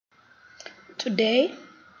Today,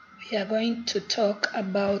 we are going to talk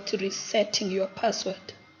about resetting your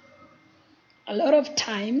password. A lot of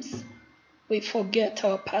times, we forget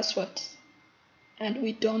our passwords and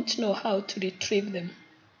we don't know how to retrieve them.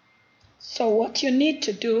 So what you need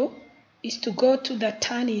to do is to go to the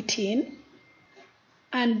Turnitin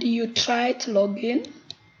and you try to log in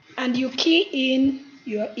and you key in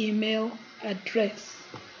your email address.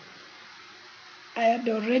 I had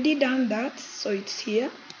already done that, so it's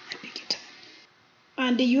here.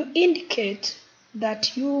 And you indicate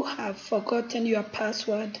that you have forgotten your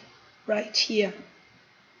password right here.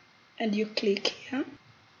 And you click here.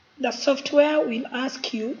 The software will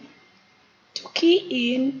ask you to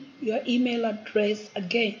key in your email address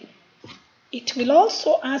again. It will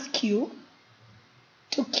also ask you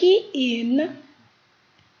to key in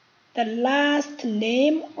the last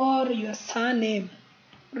name or your surname.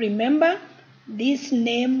 Remember, this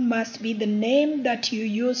name must be the name that you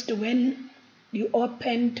used when you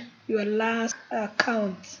opened your last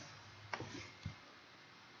account.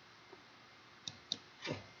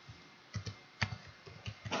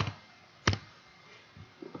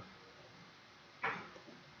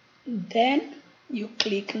 Then you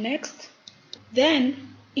click next.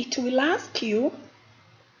 Then it will ask you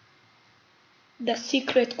the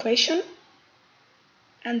secret question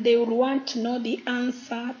and they will want to know the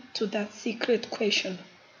answer to that secret question.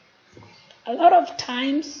 A lot of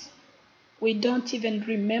times we don't even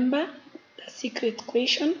remember the secret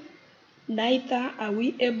question, neither are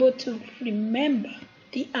we able to remember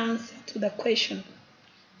the answer to the question.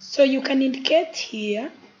 So you can indicate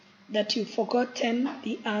here that you've forgotten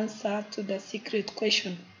the answer to the secret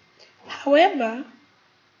question. However,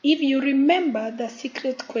 if you remember the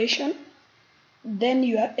secret question, then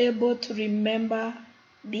you are able to remember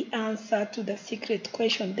the answer to the secret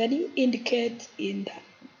question. Then you indicate in the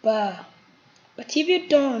bar. But if you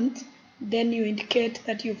don't, then you indicate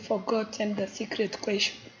that you've forgotten the secret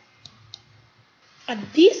question. At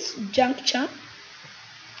this juncture,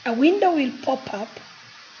 a window will pop up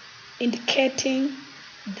indicating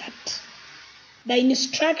that the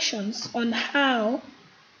instructions on how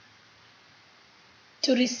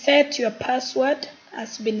to reset your password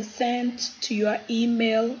has been sent to your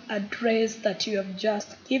email address that you have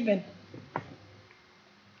just given.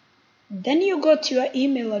 Then you go to your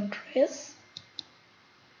email address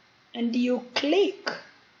and you click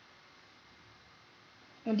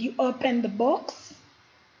and you open the box.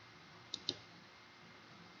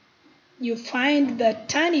 You find that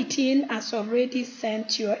Turnitin has already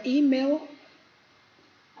sent your email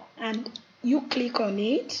and you click on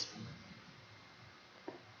it.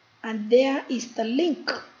 And there is the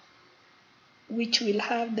link which will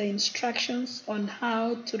have the instructions on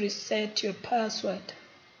how to reset your password.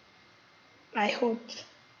 I hope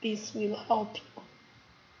this will help you.